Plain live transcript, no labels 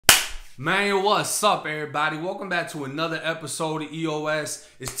Man, what's up, everybody? Welcome back to another episode of EOS.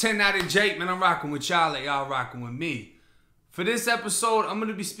 It's 10 out of Jake, man. I'm rocking with y'all like y'all rocking with me. For this episode, I'm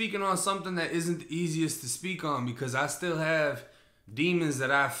going to be speaking on something that isn't the easiest to speak on because I still have demons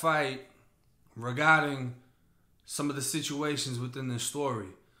that I fight regarding some of the situations within this story.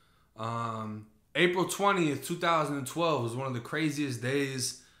 April 20th, 2012 was one of the craziest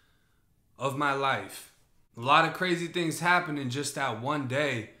days of my life. A lot of crazy things happened in just that one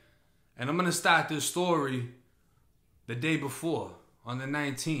day. And I'm going to start this story the day before, on the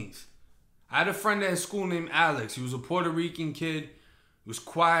 19th. I had a friend at school named Alex. He was a Puerto Rican kid. He was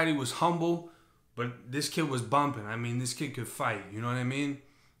quiet. He was humble. But this kid was bumping. I mean, this kid could fight. You know what I mean?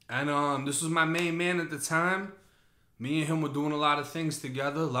 And this was my main man at the time. Me and him were doing a lot of things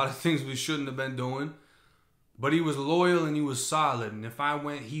together. A lot of things we shouldn't have been doing. But he was loyal and he was solid. And if I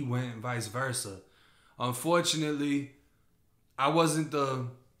went, he went, and vice versa. Unfortunately, I wasn't the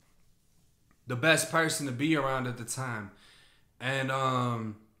best person to be around at the time.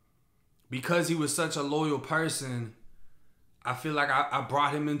 And because he was such a loyal person, I feel like I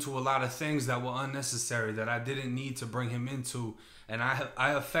brought him into a lot of things that were unnecessary, that I didn't need to bring him into. And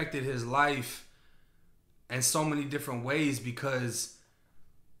I affected his life in so many different ways because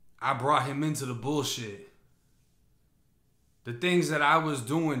I brought him into the bullshit. The things that I was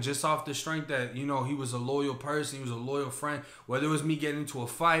doing just off the strength that, you know, he was a loyal person, he was a loyal friend. Whether it was me getting into a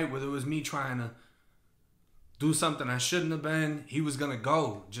fight, whether it was me trying to do something I shouldn't have been, he was going to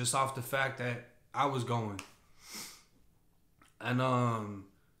go just off the fact that I was going. And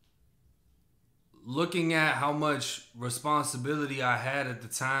looking at how much responsibility I had at the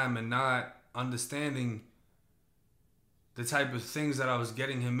time and not understanding the type of things that I was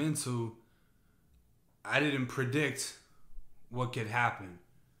getting him into, I didn't predict what could happen.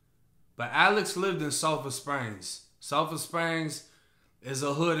 But Alex lived in Sulphur Springs. Sulphur Springs is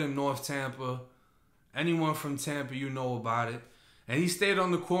a hood in North Tampa. Anyone from Tampa, you know about it. And he stayed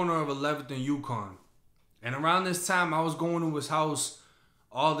on the corner of 11th and Yukon. And around this time, I was going to his house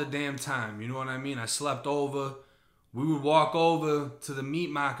all the damn time. You know what I mean? I slept over. We would walk over to the meat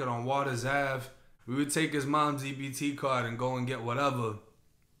market on Waters Ave. We would take his mom's EBT card and go and get whatever.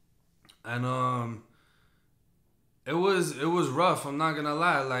 And It was rough, I'm not gonna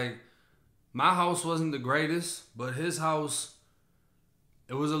lie. Like, my house wasn't the greatest, but his house,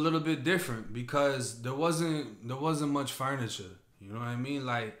 it was a little bit different because there wasn't much furniture. You know what I mean?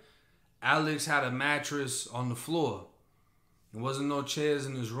 Like, Alex had a mattress on the floor. There wasn't no chairs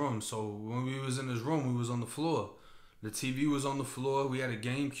in his room. So when we was in his room, we was on the floor. The TV was on the floor. We had a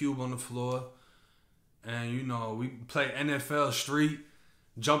GameCube on the floor. And, you know, we played NFL Street,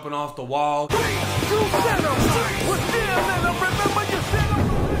 jumping off the wall.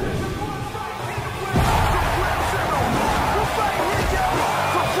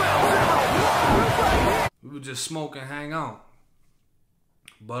 We would just smoke and hang out.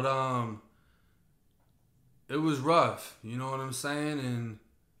 But it was rough, you know what I'm saying? And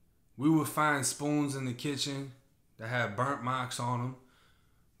we would find spoons in the kitchen that had burnt marks on them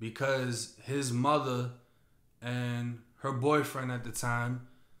because his mother and her boyfriend at the time,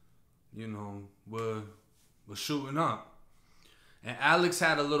 you know, were shooting up. And Alex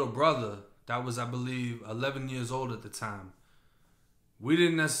had a little brother that was, I believe, 11 years old at the time. We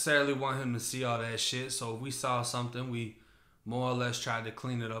didn't necessarily want him to see all that shit, so if we saw something, we more or less tried to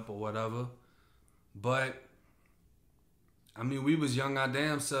clean it up or whatever. But, I mean, we was young our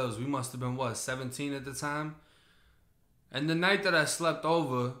damn selves. We must have been, what, 17 at the time? And the night that I slept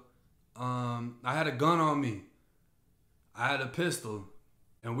over, I had a gun on me. I had a pistol.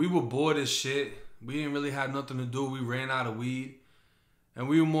 And we were bored as shit. We didn't really have nothing to do. We ran out of weed. And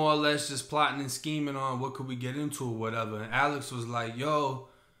we were more or less just plotting and scheming on what could we get into or whatever. And Alex was like, yo,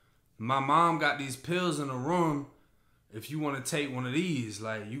 my mom got these pills in the room. If you want to take one of these,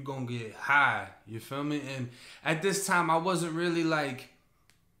 like, you gonna get high. You feel me? And at this time, I wasn't really, like,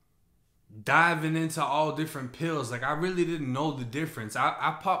 diving into all different pills. Like, I really didn't know the difference.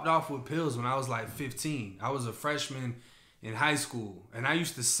 I popped off with pills when I was, like, 15. I was a freshman in high school. And I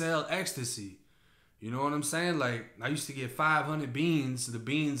used to sell ecstasy. You know what I'm saying? Like, I used to get 500 beans, the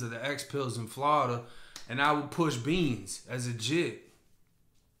beans of the X pills in Florida, and I would push beans as a jit.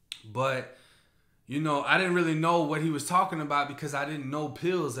 But, you know, I didn't really know what he was talking about because I didn't know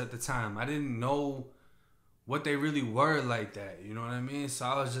pills at the time. I didn't know what they really were like that. You know what I mean? So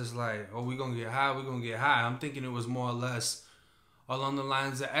I was just like, oh, we gonna get high, we gonna get high. I'm thinking it was more or less along the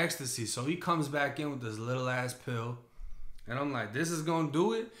lines of ecstasy. So he comes back in with this little ass pill. And I'm like, this is going to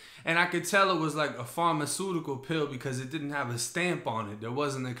do it? And I could tell it was like a pharmaceutical pill because it didn't have a stamp on it. There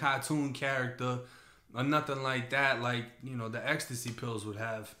wasn't a cartoon character or nothing like that, like, you know, the ecstasy pills would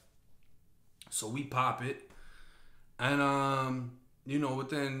have. So we pop it. And, you know,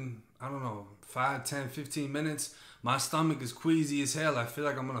 within, I don't know, 5, 10, 15 minutes, my stomach is queasy as hell. I feel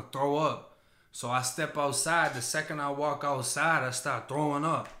like I'm going to throw up. So I step outside. The second I walk outside, I start throwing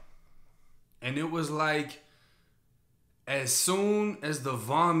up. And it was like, as soon as the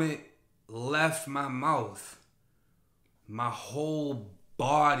vomit left my mouth, my whole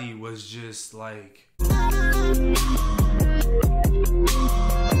body was just like...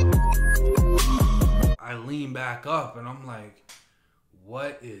 I lean back up and I'm like,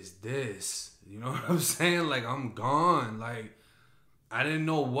 what is this? You know what I'm saying? Like, I'm gone. Like, I didn't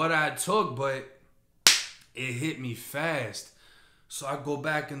know what I took, but it hit me fast. So I go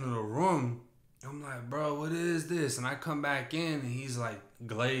back into the room. I'm like, bro, what is this? And I come back in and he's like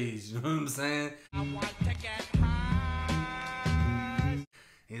glazed. You know what I'm saying? I want to get high.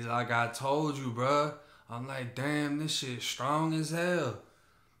 He's like, I told you, bro. I'm like, damn, this shit strong as hell.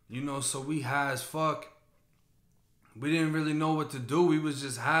 You know, so we high as fuck. We didn't really know what to do. We was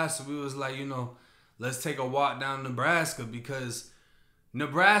just high, so we was like, you know, let's take a walk down Nebraska, because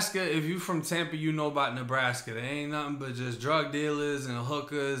Nebraska, if you from Tampa, you know about Nebraska. There ain't nothing but just drug dealers and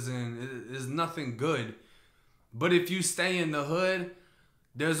hookers, and it's nothing good. But if you stay in the hood,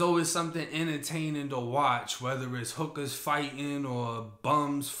 there's always something entertaining to watch, whether it's hookers fighting or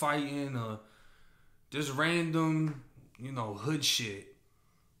bums fighting or just random, you know, hood shit.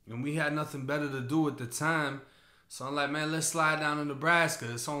 And we had nothing better to do at the time. So I'm like, man, let's slide down to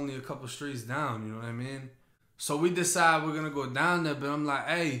Nebraska. It's only a couple streets down, you know what I mean? So we decide we're going to go down there, but I'm like,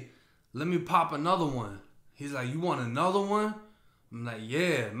 hey, let me pop another one. He's like, you want another one? I'm like,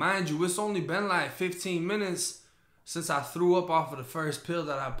 yeah. Mind you, it's only been like 15 minutes since I threw up off of the first pill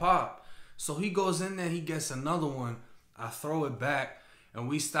that I popped. So he goes in there, he gets another one. I throw it back, and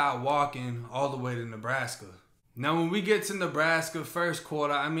we start walking all the way to Nebraska. Now, when we get to Nebraska, first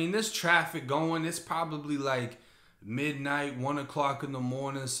quarter, I mean, there's traffic going. It's probably like midnight, 1 o'clock in the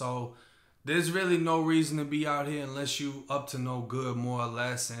morning. So there's really no reason to be out here unless you up to no good, more or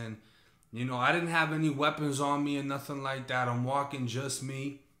less. And, you know, I didn't have any weapons on me or nothing like that. I'm walking just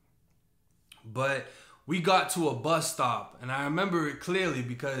me. But we got to a bus stop, and I remember it clearly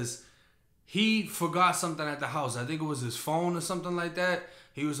because he forgot something at the house. I think it was his phone or something like that.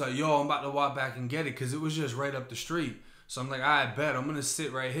 He was like, yo, I'm about to walk back and get it, because it was just right up the street. So I'm like, all right, bet. I'm going to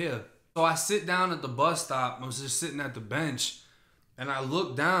sit right here. So I sit down at the bus stop. I was just sitting at the bench, and I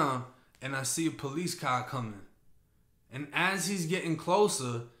look down, and I see a police car coming. And as he's getting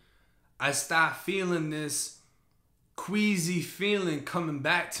closer, I start feeling this queasy feeling coming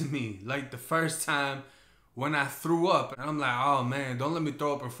back to me, like the first time when I threw up. And I'm like, oh, man, don't let me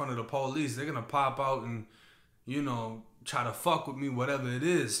throw up in front of the police. They're going to pop out and, you know, try to fuck with me, whatever it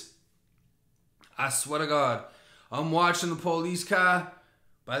is. I swear to God, I'm watching the police car.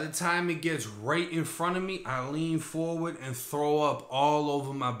 By the time it gets right in front of me, I lean forward and throw up all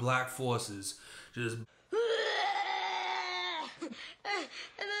over my black forces. Just... And then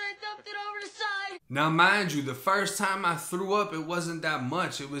I dumped it over the side. Now, mind you, the first time I threw up, it wasn't that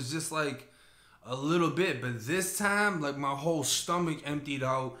much. It was just like a little bit. But this time, like, my whole stomach emptied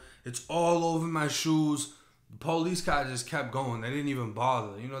out. It's all over my shoes. The police car just kept going. They didn't even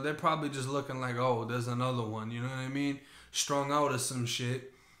bother. You know, they're probably just looking like, oh, there's another one. You know what I mean? Strung out or some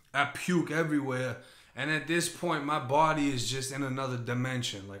shit. I puke everywhere. And at this point, my body is just in another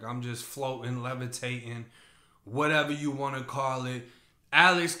dimension. Like, I'm just floating, levitating, whatever you want to call it.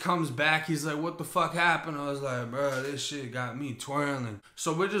 Alex comes back. He's like, what the fuck happened? I was like, bro, this shit got me twirling.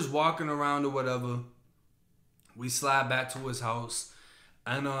 So we're just walking around or whatever. We slide back to his house.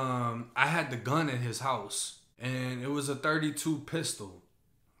 And I had the gun at his house. And it was a .32 pistol.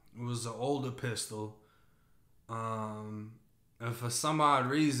 It was an older pistol. And for some odd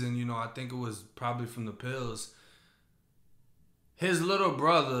reason, you know, I think it was probably from the pills. His little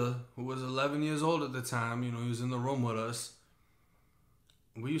brother, who was 11 years old at the time, you know, he was in the room with us.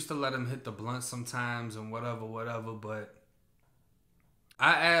 We used to let him hit the blunt sometimes and whatever. But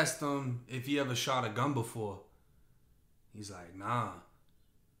I asked him if he ever shot a gun before. He's like, nah.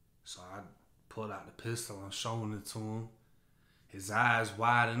 So I pulled out the pistol. I'm showing it to him. His eyes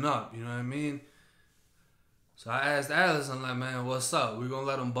widen up, you know what I mean? So I asked Alice, I'm like, man, what's up? We gonna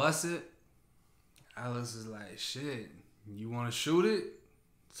let him bust it? Alice is like, shit, you wanna shoot it?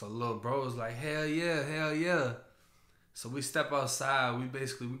 So little bro was like, hell yeah. So we step outside. We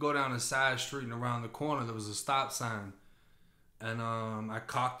go down a side street, and around the corner there was a stop sign. And I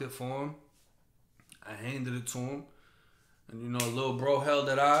cocked it for him. I handed it to him. And you know, little bro held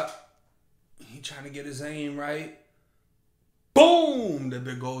it out. He trying to get his aim right. Boom! The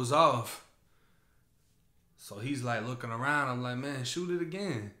bit goes off. So he's like looking around. I'm like, man, shoot it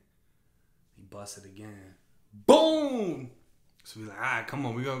again. He bust it again. Boom! So we like, all right, come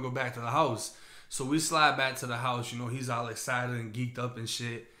on, we gonna go back to the house. So we slide back to the house, you know, he's all excited and geeked up and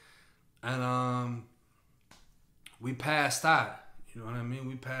shit. And we passed out. You know what I mean?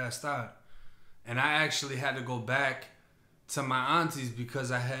 We passed out. And I actually had to go back to my auntie's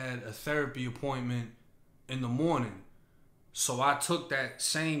because I had a therapy appointment in the morning. So I took that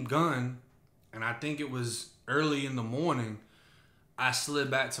same gun, and I think it was early in the morning, I slid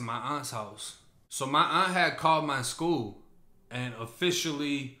back to my aunt's house. So my aunt had called my school and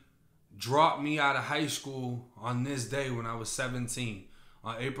officially dropped me out of high school on this day when I was 17,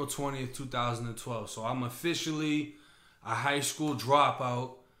 on April 20th, 2012. So I'm officially a high school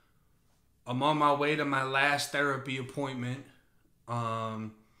dropout. I'm on my way to my last therapy appointment.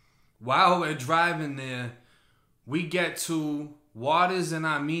 While we're driving there, we get to Waters and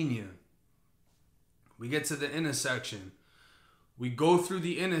Armenia. We get to the intersection. We go through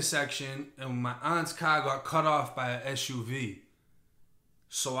the intersection, and my aunt's car got cut off by an SUV.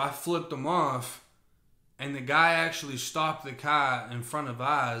 So I flipped him off, and the guy actually stopped the car in front of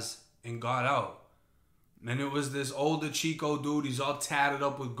ours and got out. And it was this older Chico dude. He's all tatted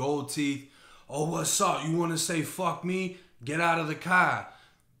up with gold teeth. Oh, what's up? You want to say fuck me? Get out of the car.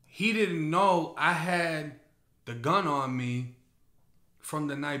 He didn't know I had the gun on me from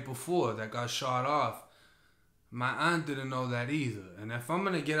the night before that got shot off. My aunt didn't know that either. And if I'm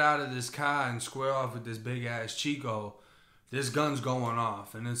going to get out of this car and square off with this big ass Chico, this gun's going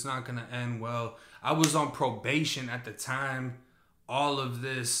off and it's not going to end well. I was on probation at the time all of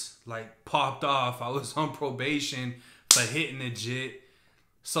this like popped off. I was on probation for hitting a jit.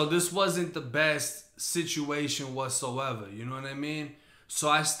 So this wasn't the best situation whatsoever. You know what I mean? So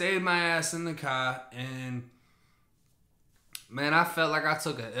I stayed my ass in the car, and man, I felt like I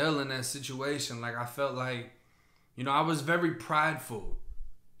took an L in that situation. Like I felt like, you know, I was very prideful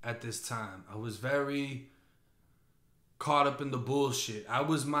at this time. I was very caught up in the bullshit. I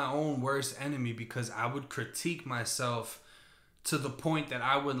was my own worst enemy because I would critique myself to the point that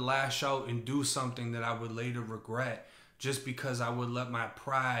I would lash out and do something that I would later regret just because I would let my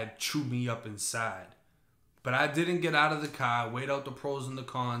pride chew me up inside. But I didn't get out of the car, weighed out the pros and the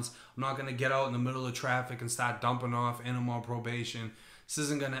cons. I'm not going to get out in the middle of traffic and start dumping off, and I'm on probation. This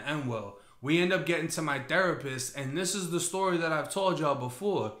isn't going to end well. We end up getting to my therapist, and this is the story that I've told y'all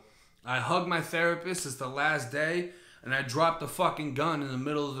before. I hugged my therapist. It's the last day, and I dropped the fucking gun in the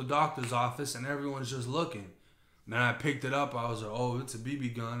middle of the doctor's office, and everyone's just looking. And then I picked it up. I was like, oh, it's a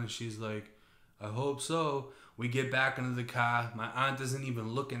BB gun. And she's like, I hope so. We get back into the car. My aunt isn't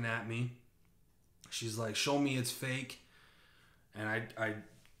even looking at me. She's like, show me it's fake. And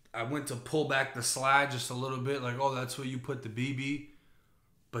I went to pull back the slide just a little bit, like, oh, that's where you put the BB.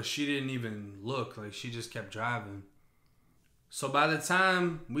 But she didn't even look. Like, she just kept driving. So by the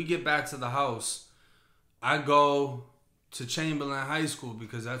time we get back to the house, I go to Chamberlain High School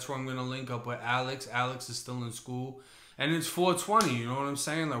because that's where I'm going to link up with Alex. Alex is still in school. And it's 420, you know what I'm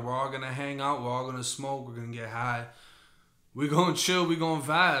saying? Like, we're all going to hang out. We're all going to smoke. We're going to get high. We're going to chill. We're going to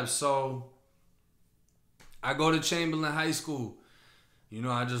vibe. So I go to Chamberlain High School. You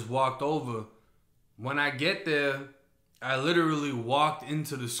know, I just walked over. When I get there, I literally walked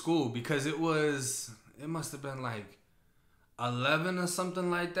into the school because it must have been like 11 or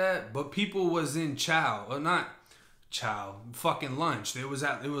something like that. But people was in chow, or not chow, fucking lunch. It was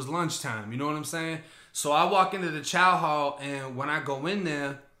lunchtime, you know what I'm saying? So I walk into the chow hall, and when I go in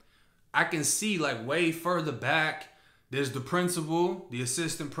there, I can see like way further back, there's the principal, the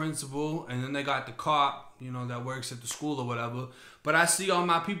assistant principal, and then they got the cop, you know, that works at the school or whatever. But I see all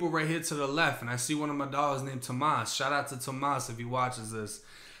my people right here to the left, and I see one of my dogs named Tomas. Shout out to Tomas if he watches this.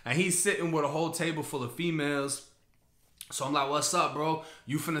 And he's sitting with a whole table full of females. So I'm like, what's up, bro?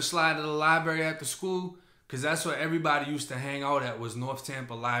 You finna slide to the library after school? Because that's where everybody used to hang out at, was North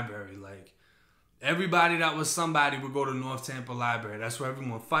Tampa Library. Like, everybody that was somebody would go to North Tampa Library. That's where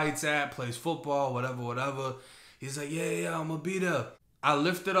everyone fights at, plays football, whatever. He's like, yeah, I'm going to be there. I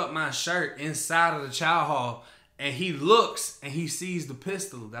lifted up my shirt inside of the chow hall, and he looks, and he sees the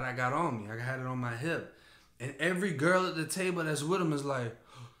pistol that I got on me. I had it on my hip. And every girl at the table that's with him is like,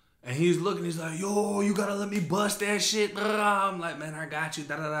 and he's looking, he's like, yo, you got to let me bust that shit. I'm like, man, I got you,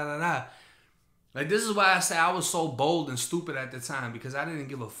 da-da-da-da-da. Like, this is why I say I was so bold and stupid at the time, because I didn't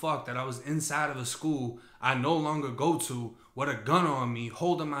give a fuck that I was inside of a school I no longer go to with a gun on me,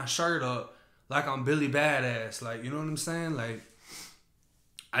 holding my shirt up like I'm Billy Badass. Like, you know what I'm saying? Like,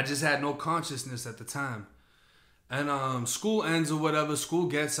 I just had no consciousness at the time. And school ends or whatever, school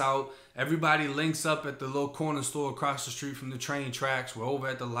gets out, everybody links up at the little corner store across the street from the train tracks. We're over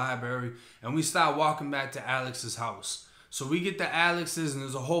at the library, and we start walking back to Alex's house. So we get to Alex's and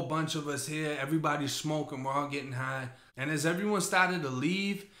there's a whole bunch of us here. Everybody's smoking. We're all getting high. And as everyone started to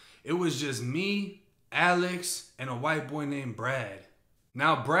leave, it was just me, Alex, and a white boy named Brad.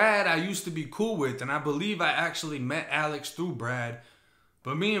 Now, Brad, I used to be cool with, and I believe I actually met Alex through Brad.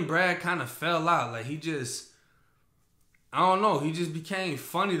 But me and Brad kind of fell out. Like, I don't know, he just became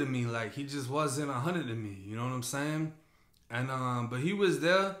funny to me. Like, he just wasn't 100 to me. You know what I'm saying? And, but he was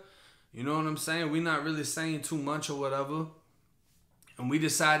there. You know what I'm saying? We're not really saying too much or whatever. And we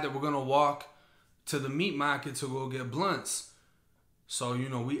decided that we're going to walk to the meat market to go get blunts. So, you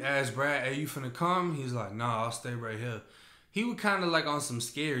know, we asked Brad, hey, you finna come? He's like, nah, I'll stay right here. He was kind of like on some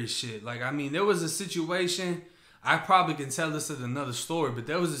scary shit. Like, I mean, there was a situation, I probably can tell this as another story, but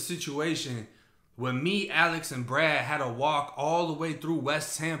there was a situation where me, Alex, and Brad had to walk all the way through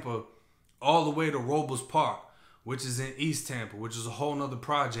West Tampa, all the way to Robles Park, which is in East Tampa, which is a whole nother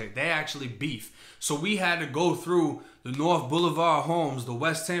project. They actually beef. So we had to go through the North Boulevard homes, the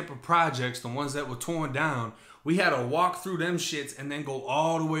West Tampa projects, the ones that were torn down. We had to walk through them shits and then go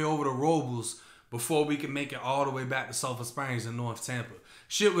all the way over to Robles before we could make it all the way back to Sulphur Springs in North Tampa.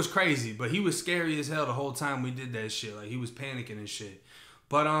 Shit was crazy, but he was scary as hell the whole time we did that shit. Like, he was panicking and shit.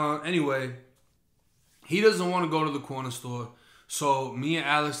 But anyway, he doesn't want to go to the corner store. So me and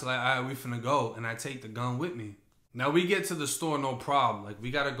Alex are like, all right, we finna go. And I take the gun with me. Now, we get to the store, no problem. Like,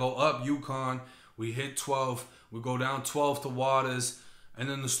 we got to go up Yukon. We hit 12. We go down 12 to Waters. And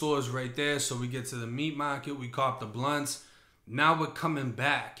then the store is right there. So we get to the meat market. We cop the blunts. Now we're coming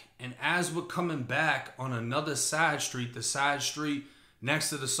back. And as we're coming back on another side street, the side street next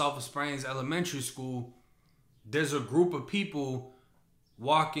to the Sulphur Springs Elementary School, there's a group of people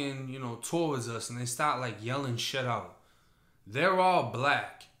walking, you know, towards us. And they start, like, yelling shit out. They're all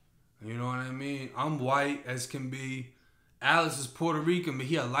black. You know what I mean? I'm white as can be. Alex is Puerto Rican, but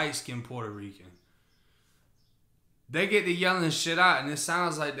he a light-skinned Puerto Rican. They get to yelling shit out, and it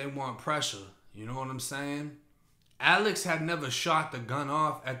sounds like they want pressure. You know what I'm saying? Alex had never shot the gun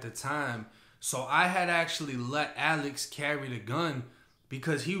off at the time, so I had actually let Alex carry the gun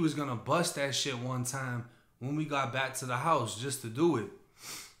because he was going to bust that shit one time when we got back to the house just to do it.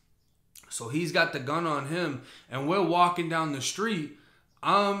 So he's got the gun on him, and we're walking down the street.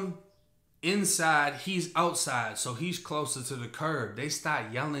 Inside, he's outside, so he's closer to the curb. They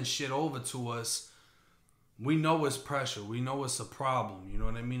start yelling shit over to us. We know it's pressure. We know it's a problem. You know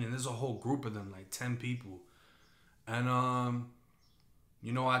what I mean? And there's a whole group of them, like 10 people. And,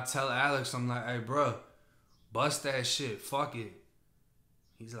 you know, I tell Alex, I'm like, hey, bro, bust that shit. Fuck it.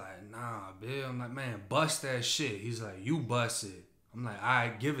 He's like, nah, Bill. I'm like, man, bust that shit. He's like, you bust it. I'm like, all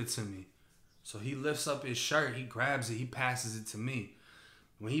right, give it to me. So he lifts up his shirt. He grabs it. He passes it to me.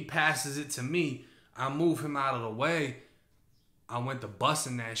 When he passes it to me, I move him out of the way. I went to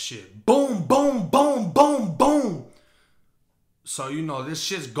busting that shit. Boom, boom, boom, boom, boom. So, you know, this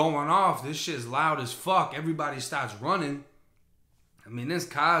shit's going off. This shit's loud as fuck. Everybody starts running. I mean, there's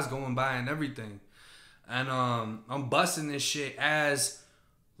cars going by and everything. And I'm busting this shit as,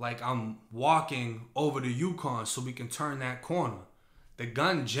 like, I'm walking over the Yukon so we can turn that corner. The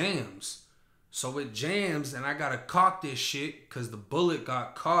gun jams. So it jams, and I gotta cock this shit because the bullet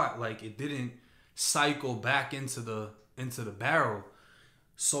got caught. Like, it didn't cycle back into the barrel.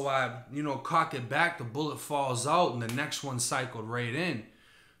 So I, you know, cock it back, the bullet falls out, and the next one cycled right in.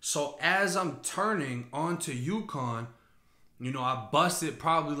 So as I'm turning onto Yukon, you know, I busted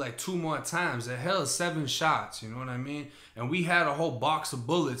probably like 2 more times. The hell, 7 shots, you know what I mean? And we had a whole box of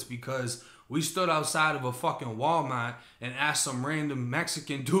bullets because we stood outside of a fucking Walmart and asked some random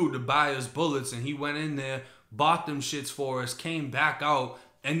Mexican dude to buy us bullets, and he went in there, bought them shits for us, came back out,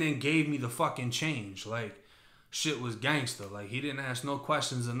 and then gave me the fucking change. Like, shit was gangster. Like, he didn't ask no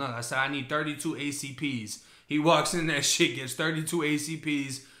questions or nothing. I said, I need 32 ACPs. He walks in that shit, gets 32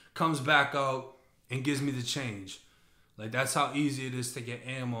 ACPs, comes back out, and gives me the change. Like, that's how easy it is to get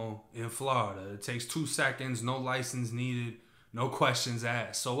ammo in Florida. It takes 2 seconds, no license needed, no questions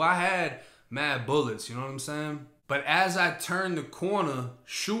asked. So I had mad bullets, you know what I'm saying? But as I turn the corner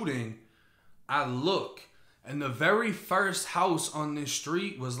shooting, I look, and the very first house on this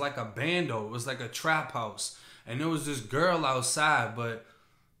street was like a bando. It was like a trap house. And there was this girl outside, but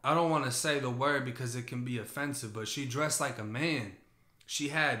I don't want to say the word because it can be offensive, but she dressed like a man. She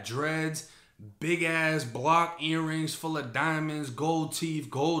had dreads, big ass block earrings full of diamonds, gold teeth,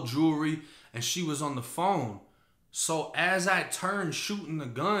 gold jewelry, and she was on the phone. So as I turn shooting the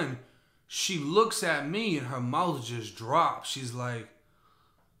gun, she looks at me and her mouth just drops. She's like,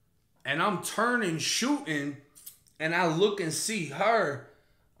 and I'm turning shooting, and I look and see her.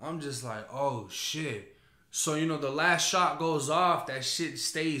 I'm just like, oh shit. So, you know, the last shot goes off, that shit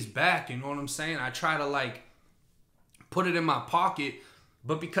stays back, you know what I'm saying? I try to, like, put it in my pocket,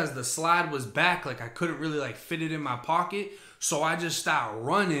 but because the slide was back, like I couldn't really like fit it in my pocket. So I just started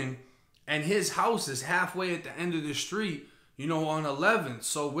running, and his house is halfway at the end of the street, you know, on 11th.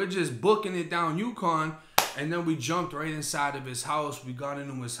 So we're just booking it down Yukon, and then we jumped right inside of his house. We got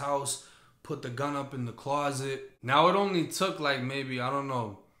into his house, put the gun up in the closet. Now it only took like maybe, I don't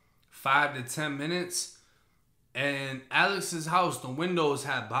know, 5 to 10 minutes. And Alex's house, the windows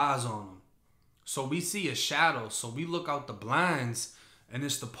had bars on them. So we see a shadow. So we look out the blinds, and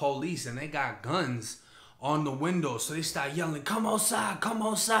it's the police, and they got guns on the window. So they start yelling, "Come outside, come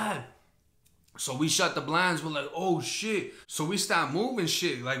outside." So we shut the blinds. We're like, oh shit. So we start moving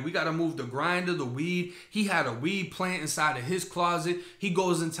shit. Like, we got to move the grinder, the weed. He had a weed plant inside of his closet. He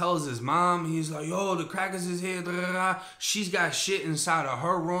goes and tells his mom. He's like, yo, the crackers is here. Da, da, da. She's got shit inside of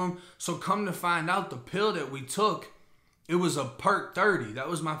her room. So come to find out, the pill that we took, it was a Perk 30. That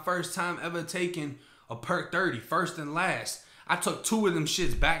was my first time ever taking a Perk 30, first and last. I took 2 of them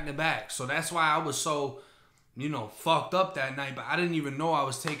shits back to back. So that's why I was so, you know, fucked up that night. But I didn't even know I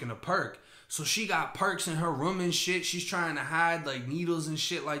was taking a perk. So she got perks in her room and shit. She's trying to hide like needles and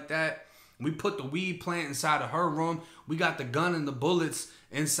shit like that. We put the weed plant inside of her room. We got the gun and the bullets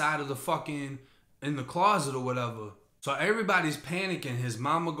inside of the fucking, in the closet or whatever. So everybody's panicking. His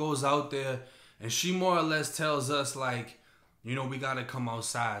mama goes out there and she more or less tells us like, you know, we got to come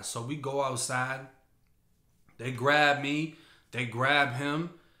outside. So we go outside. They grab me. They grab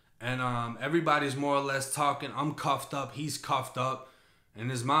him. And everybody's more or less talking. I'm cuffed up. He's cuffed up. And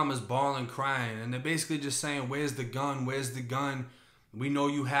his mom is bawling, crying. And they're basically just saying, where's the gun? Where's the gun? We know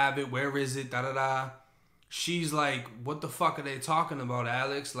you have it. Where is it? Da-da-da. She's like, what the fuck are they talking about,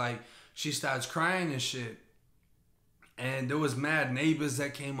 Alex? Like, she starts crying and shit. And there was mad neighbors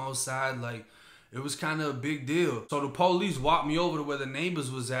that came outside. Like, it was kind of a big deal. So the police walked me over to where the neighbors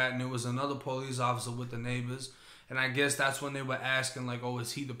was at. And there was another police officer with the neighbors. And I guess that's when they were asking, like, oh,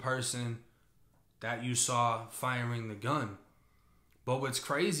 is he the person that you saw firing the gun? But what's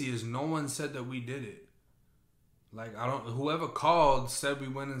crazy is no one said that we did it. Like, whoever called said we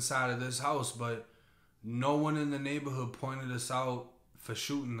went inside of this house, but no one in the neighborhood pointed us out for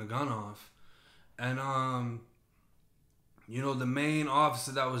shooting the gun off. And, you know, the main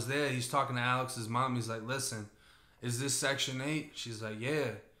officer that was there, he's talking to Alex's mom. He's like, listen, is this Section 8? She's like, yeah.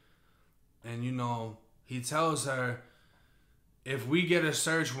 And, you know, he tells her, if we get a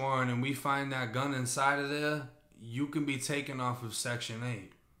search warrant and we find that gun inside of there, you can be taken off of Section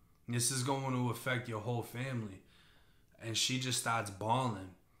 8. This is going to affect your whole family. And she just starts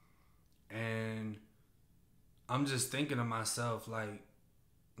bawling. And I'm just thinking to myself, like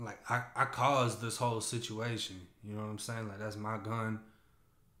I caused this whole situation. You know what I'm saying? Like, that's my gun.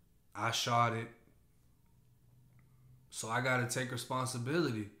 I shot it. So I got to take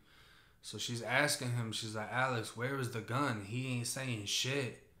responsibility. So she's asking him, she's like, Alex, where is the gun? He ain't saying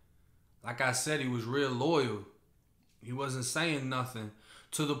shit. Like I said, he was real loyal. He wasn't saying nothing,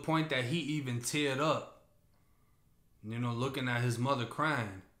 to the point that he even teared up, you know, looking at his mother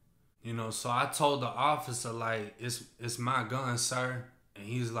crying. You know, so I told the officer, like, it's my gun, sir. And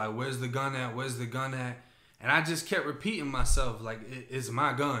he's like, where's the gun at? Where's the gun at? And I just kept repeating myself, like, it's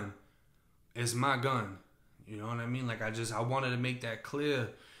my gun. It's my gun. You know what I mean? Like, I wanted to make that clear.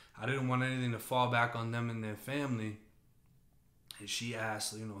 I didn't want anything to fall back on them and their family. And she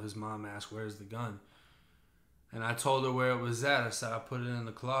asked, you know, his mom asked, where's the gun? And I told her where it was at. I said, I put it in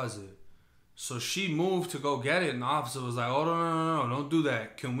the closet. So she moved to go get it. And the officer was like, oh, no, don't do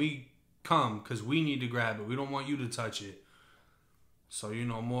that. Can we come? Because we need to grab it. We don't want you to touch it. So, you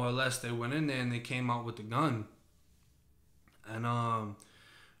know, more or less, they went in there and they came out with the gun. And,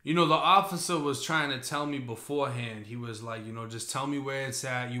 you know, the officer was trying to tell me beforehand. He was like, you know, just tell me where it's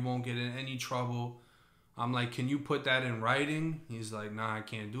at. You won't get in any trouble. I'm like, can you put that in writing? He's like, nah, I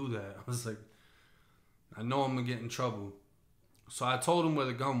can't do that. I was like, I know I'm going to get in trouble. So I told him where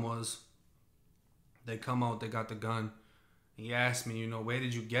the gun was. They come out, they got the gun. He asked me, you know, where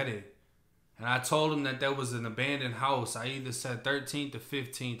did you get it? And I told him that there was an abandoned house. I either said 13th or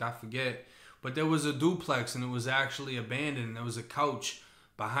 15th, I forget. But there was a duplex and it was actually abandoned. And there was a couch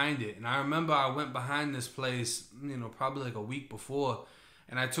behind it. And I remember I went behind this place, you know, probably like a week before.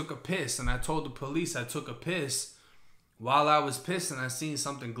 And I took a piss. And I told the police I took a piss. While I was pissing, I seen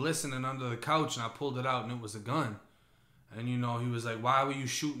something glistening under the couch, and I pulled it out, and it was a gun. And, you know, he was like, why were you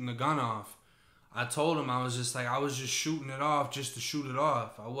shooting the gun off? I told him, I was just like, I was just shooting it off just to shoot it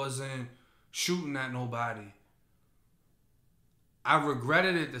off. I wasn't shooting at nobody. I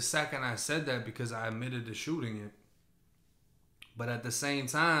regretted it the second I said that because I admitted to shooting it. But at the same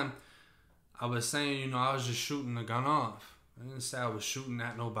time, I was saying, you know, I was just shooting the gun off. I didn't say I was shooting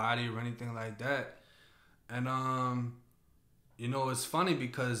at nobody or anything like that. And, you know, it's funny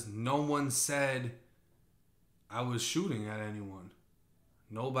because no one said I was shooting at anyone.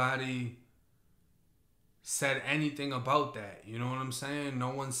 Nobody said anything about that. You know what I'm saying? No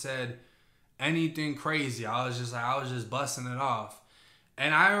one said anything crazy. I was just busting it off.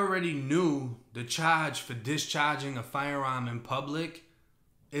 And I already knew the charge for discharging a firearm in public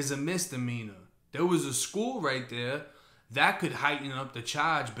is a misdemeanor. There was a school right there that could heighten up the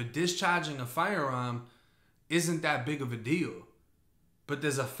charge, but discharging a firearm isn't that big of a deal. But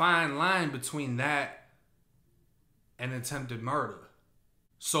there's a fine line between that and attempted murder.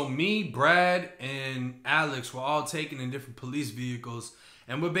 So me, Brad, and Alex were all taken in different police vehicles,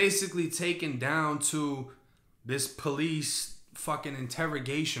 and we're basically taken down to this police fucking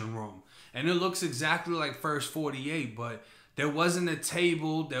interrogation room. And it looks exactly like First 48, but there wasn't a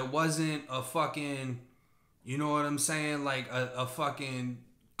table, there wasn't a fucking, you know what I'm saying, like a fucking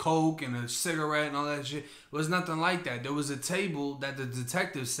Coke and a cigarette and all that shit. It was nothing like that. There was a table that the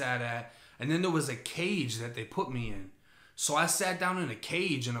detective sat at, and then there was a cage that they put me in. So I sat down in a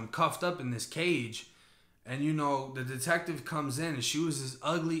cage, and I'm cuffed up in this cage. And, you know, the detective comes in, and she was this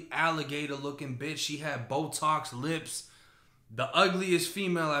ugly alligator-looking bitch. She had Botox lips. The ugliest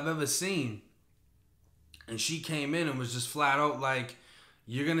female I've ever seen. And she came in and was just flat out like,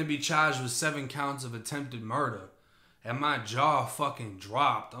 you're going to be charged with 7 counts of attempted murder. And my jaw fucking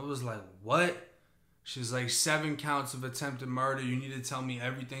dropped. I was like, what? She's like, 7 counts of attempted murder. You need to tell me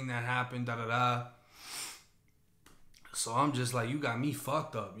everything that happened, da-da-da. So I'm just like, you got me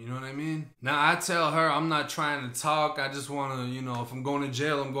fucked up. You know what I mean? Now, I tell her I'm not trying to talk. I just want to, you know, if I'm going to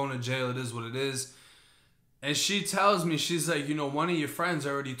jail, I'm going to jail. It is what it is. And she tells me, she's like, you know, one of your friends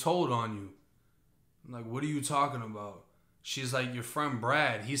already told on you. I'm like, what are you talking about? She's like, your friend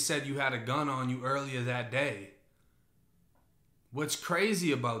Brad, he said you had a gun on you earlier that day. What's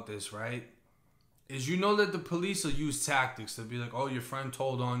crazy about this, right, is you know that the police will use tactics to be like, oh, your friend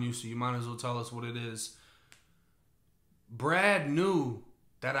told on you, so you might as well tell us what it is. Brad knew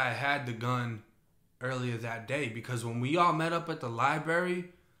that I had the gun earlier that day because when we all met up at the library,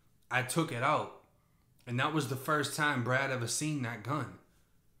 I took it out. And that was the first time Brad ever seen that gun.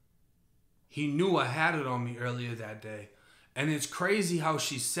 He knew I had it on me earlier that day. And it's crazy how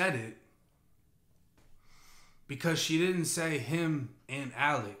she said it because she didn't say him and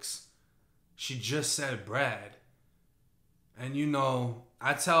Alex. She just said Brad. And you know,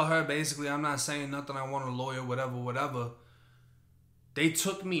 I tell her basically I'm not saying nothing, I want a lawyer, whatever. They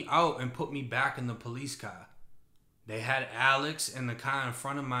took me out and put me back in the police car. They had Alex in the car in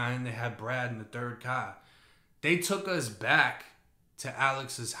front of mine. They had Brad in the third car. They took us back to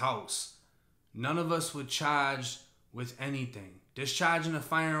Alex's house. None of us were charged with anything. Discharging a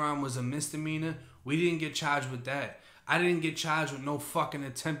firearm was a misdemeanor. We didn't get charged with that. I didn't get charged with no fucking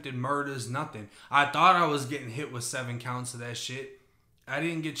attempted murders, nothing. I thought I was getting hit with 7 counts of that shit. I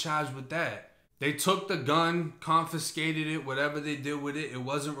didn't get charged with that. They took the gun, confiscated it, whatever they did with it. It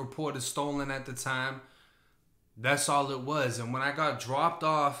wasn't reported stolen at the time. That's all it was. And when I got dropped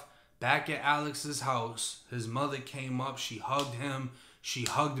off back at Alex's house, his mother came up. She hugged him. She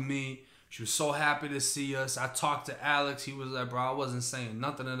hugged me. She was so happy to see us. I talked to Alex. He was like, bro, I wasn't saying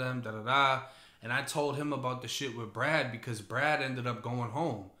nothing to them, da-da-da. And I told him about the shit with Brad because Brad ended up going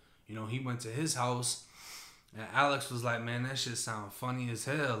home. You know, he went to his house. And Alex was like, man, that shit sound funny as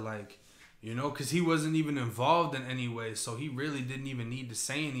hell. Like, you know, because he wasn't even involved in any way. So he really didn't even need to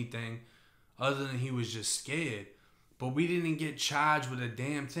say anything other than he was just scared. But we didn't get charged with a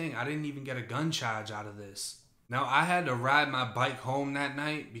damn thing. I didn't even get a gun charge out of this. Now, I had to ride my bike home that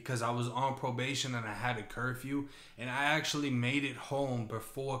night because I was on probation and I had a curfew. And I actually made it home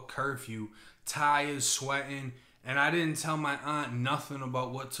before curfew, tired, sweating. And I didn't tell my aunt nothing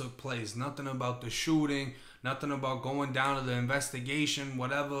about what took place. Nothing about the shooting. Nothing about going down to the investigation,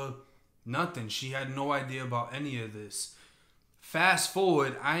 whatever. Nothing. She had no idea about any of this. Fast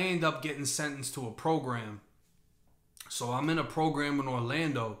forward, I end up getting sentenced to a program. So I'm in a program in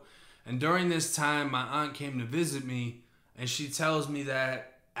Orlando. And during this time, my aunt came to visit me. And she tells me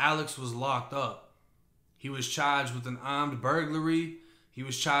that Alex was locked up. He was charged with an armed burglary. He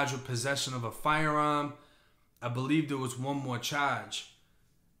was charged with possession of a firearm. I believe there was one more charge.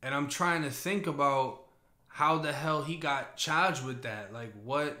 And I'm trying to think about how the hell he got charged with that. Like,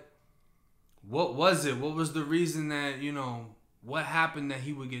 what was it? What was the reason that, you know, what happened that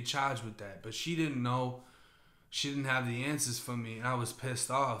he would get charged with that? But she didn't know. She didn't have the answers for me, and I was pissed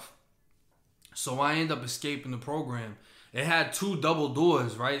off. So I ended up escaping the program. It had 2 double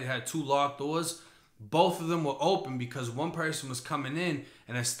doors, right? It had 2 locked doors. Both of them were open because one person was coming in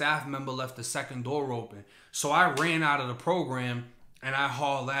and a staff member left the second door open. So I ran out of the program and I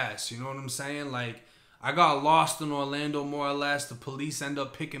hauled ass. You know what I'm saying? Like, I got lost in Orlando, more or less. The police end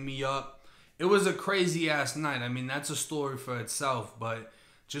up picking me up. It was a crazy ass night. I mean, that's a story for itself. But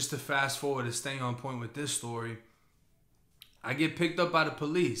just to fast forward and stay on point with this story, I get picked up by the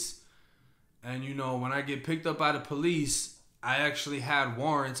police. And, you know, when I get picked up by the police, I actually had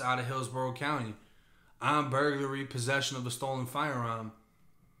warrants out of Hillsborough County. Armed burglary, possession of a stolen firearm.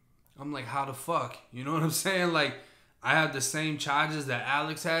 I'm like, how the fuck? You know what I'm saying? Like, I have the same charges that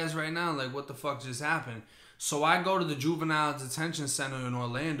Alex has right now. Like, what the fuck just happened? So I go to the juvenile detention center in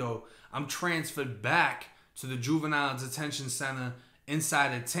Orlando. I'm transferred back to the juvenile detention center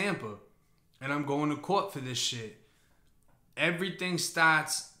inside of Tampa. And I'm going to court for this shit. Everything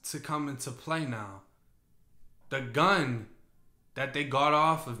starts to come into play now. The gun that they got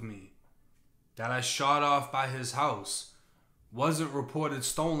off of me, that I shot off by his house, wasn't reported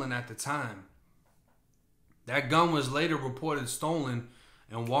stolen at the time. That gun was later reported stolen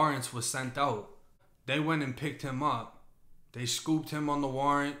and warrants were sent out. They went and picked him up. They scooped him on the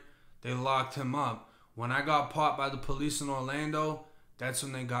warrant. They locked him up. When I got caught by the police in Orlando, that's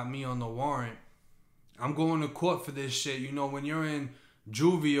when they got me on the warrant. I'm going to court for this shit. You know, when you're in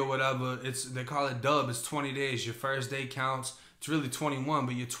juvie or whatever, they call it dub. It's 20 days. Your first day counts. It's really 21,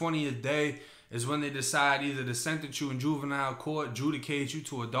 but your 20th day is when they decide either to sentence you in juvenile court, adjudicate you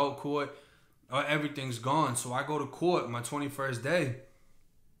to adult court, or everything's gone. So I go to court my 21st day,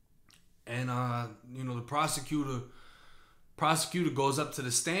 and you know, the prosecutor goes up to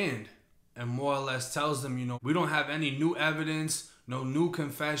the stand and more or less tells them, you know, we don't have any new evidence, no new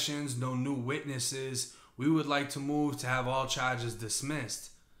confessions, no new witnesses. We would like to move to have all charges dismissed.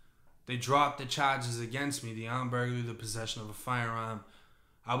 They dropped the charges against me, the armed burglary, the possession of a firearm.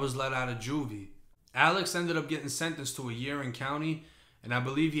 I was let out of juvie. Alex ended up getting sentenced to a year in county, and I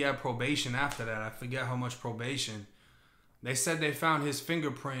believe he had probation after that. I forget how much probation. They said they found his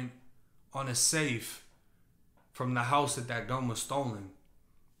fingerprint on a safe from the house that gun was stolen.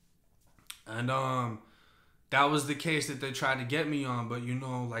 And that was the case that they tried to get me on. But, you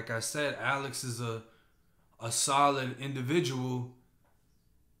know, like I said, Alex is a solid individual.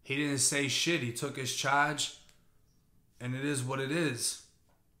 He didn't say shit. He took his charge, and it is what it is.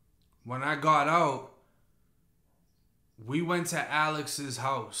 When I got out, we went to Alex's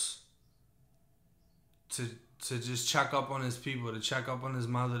house to just check up on his people, to check up on his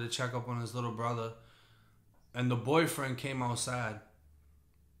mother, to check up on his little brother. And the boyfriend came outside.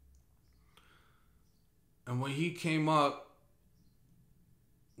 And when he came up,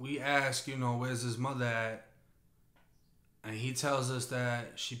 we asked, you know, where's his mother at? And he tells us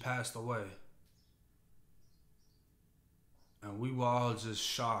that she passed away. And we were all just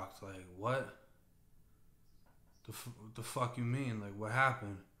shocked. Like, what? The fuck you mean? Like, what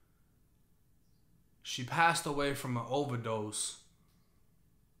happened? She passed away from an overdose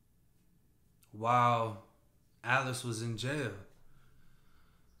while Alice was in jail.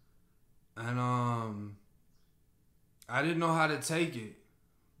 And I didn't know how to take it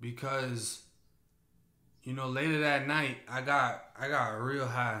because, you know, later that night I got real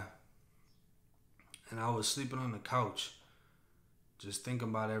high, and I was sleeping on the couch just thinking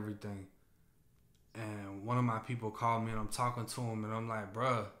about everything. And one of my people called me, and I'm talking to him, and I'm like,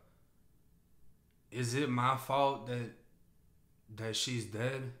 bruh, is it my fault that she's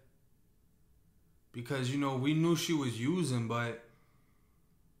dead? Because, you know, we knew she was using, but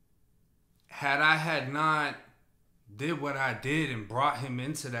had I not did what I did and brought him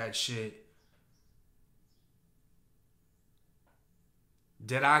into that shit,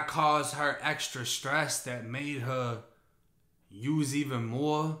 did I cause her extra stress that made her use even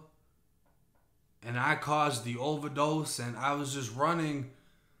more? And I caused the overdose, and I was just running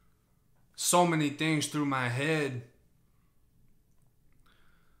so many things through my head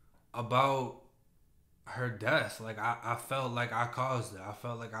about her death. Like, I felt like I caused it. I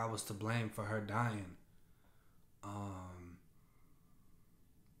felt like I was to blame for her dying.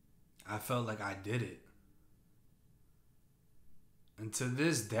 I felt like I did it. And to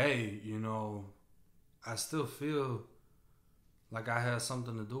this day, you know, I still feel like I had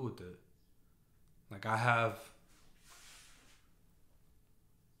something to do with it. Like,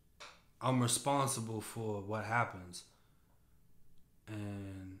 I'm responsible for what happens.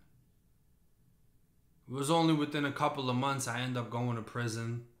 And it was only within a couple of months I ended up going to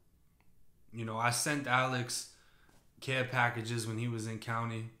prison. You know, I sent Alex care packages when he was in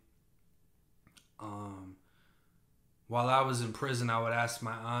county. While I was in prison, I would ask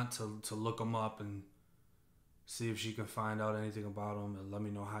my aunt to look him up and see if she can find out anything about him and let me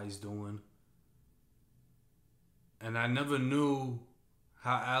know how he's doing. And I never knew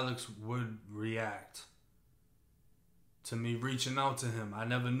how Alex would react to me reaching out to him. I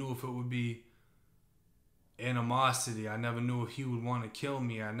never knew if it would be animosity. I never knew if he would want to kill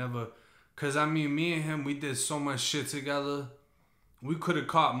me. Cause I mean, me and him, we did so much shit together. We could have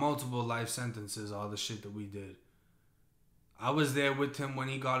caught multiple life sentences, all the shit that we did. I was there with him when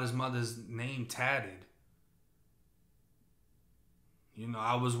he got his mother's name tatted. You know,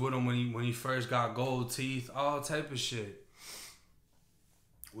 I was with him when he first got gold teeth, all type of shit.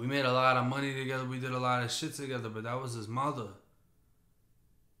 We made a lot of money together. We did a lot of shit together, but that was his mother.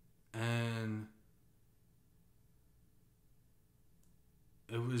 And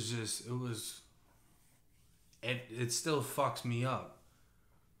it still fucks me up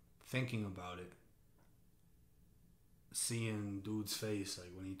thinking about it. Seeing dude's face, like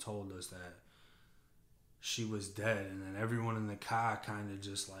when he told us that she was dead, and then everyone in the car kind of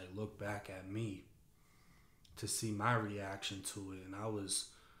just like looked back at me to see my reaction to it, and I was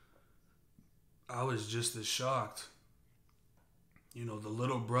just as shocked. You know, the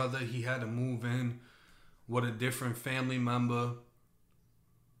little brother, he had to move in with a different family member.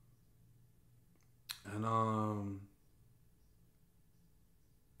 And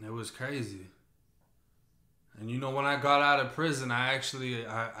it was crazy. And you know, when I got out of prison, I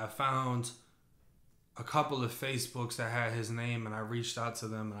found a couple of Facebooks that had his name, and I reached out to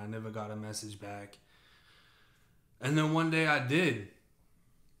them, and I never got a message back. And then one day I did.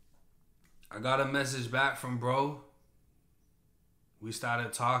 I got a message back from bro. We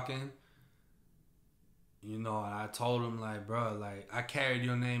started talking. You know, and I told him, like, bro, like, I carried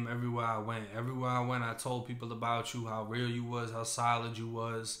your name everywhere I went. Everywhere I went, I told people about you, how real you was, how solid you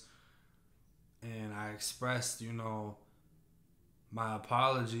was. And I expressed, you know, my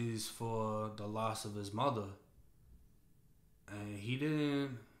apologies for the loss of his mother. And he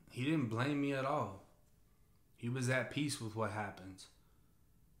didn't blame me at all. He was at peace with what happened.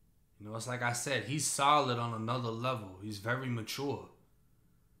 You know, it's like I said, he's solid on another level. He's very mature.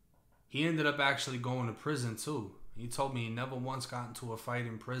 He ended up actually going to prison too. He told me he never once got into a fight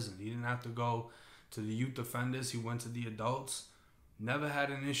in prison. He didn't have to go to the youth offenders. He went to the adults. Never had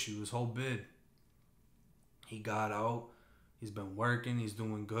an issue his whole bid. He got out. He's been working. He's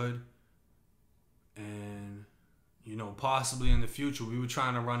doing good. And, you know, possibly in the future, we were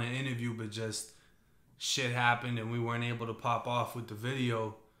trying to run an interview, but just shit happened and we weren't able to pop off with the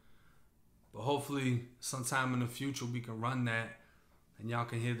video. But hopefully sometime in the future we can run that and y'all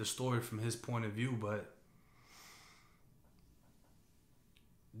can hear the story from his point of view. But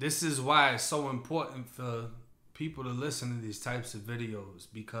this is why it's so important for people to listen to these types of videos,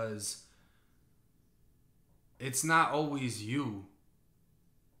 because it's not always you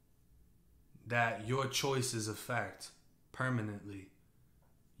that your choices affect permanently.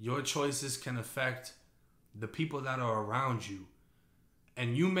 Your choices can affect the people that are around you.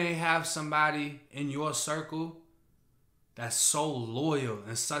 And you may have somebody in your circle that's so loyal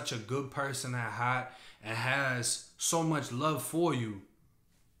and such a good person at heart and has so much love for you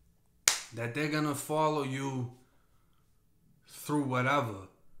that they're going to follow you through whatever.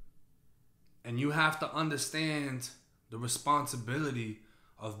 And you have to understand the responsibility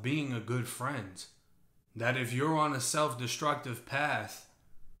of being a good friend. That if you're on a self-destructive path,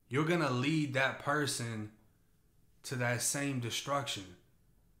 you're going to lead that person to that same destruction.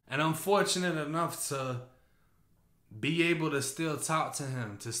 And I'm fortunate enough to be able to still talk to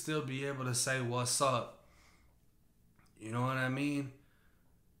him, to still be able to say, what's up? You know what I mean?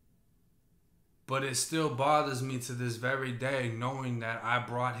 But it still bothers me to this very day knowing that I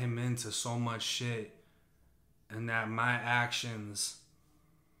brought him into so much shit and that my actions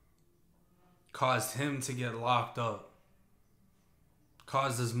caused him to get locked up,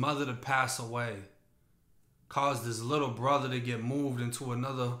 caused his mother to pass away, caused his little brother to get moved into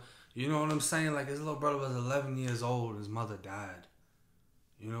another, you know what I'm saying? Like, his little brother was 11 years old, his mother died.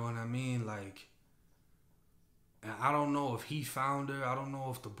 You know what I mean? Like, and I don't know if he found her. I don't know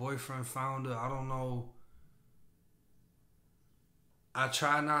if the boyfriend found her. I don't know. I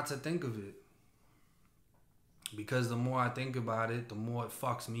try not to think of it, because the more I think about it, the more it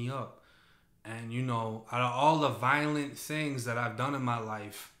fucks me up. And, you know, out of all the violent things that I've done in my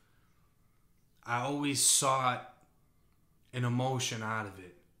life, I always sought an emotion out of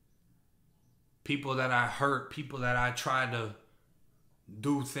it. People that I hurt, people that I tried to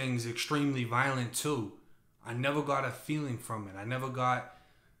do things extremely violent to, I never got a feeling from it. I never got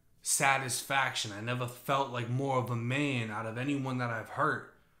satisfaction. I never felt like more of a man out of anyone that I've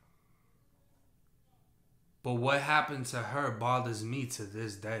hurt. But what happened to her bothers me to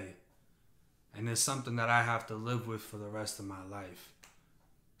this day. And it's something that I have to live with for the rest of my life.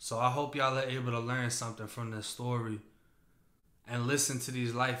 So I hope y'all are able to learn something from this story and listen to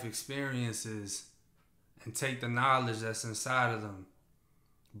these life experiences and take the knowledge that's inside of them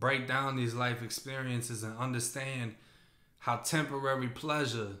break down these life experiences and understand how temporary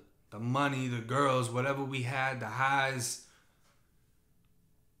pleasure, the money, the girls, whatever we had, the highs,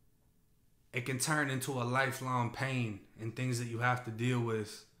 it can turn into a lifelong pain and things that you have to deal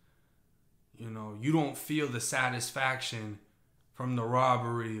with. You know, you don't feel the satisfaction from the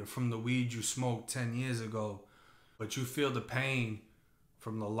robbery or from the weed you smoked 10 years ago, but you feel the pain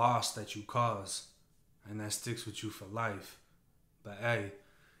from the loss that you caused, and that sticks with you for life. But hey,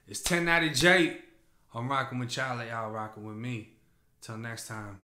 it's 1090 Jake. I'm rocking with y'all, y'all rocking with me. Till next time.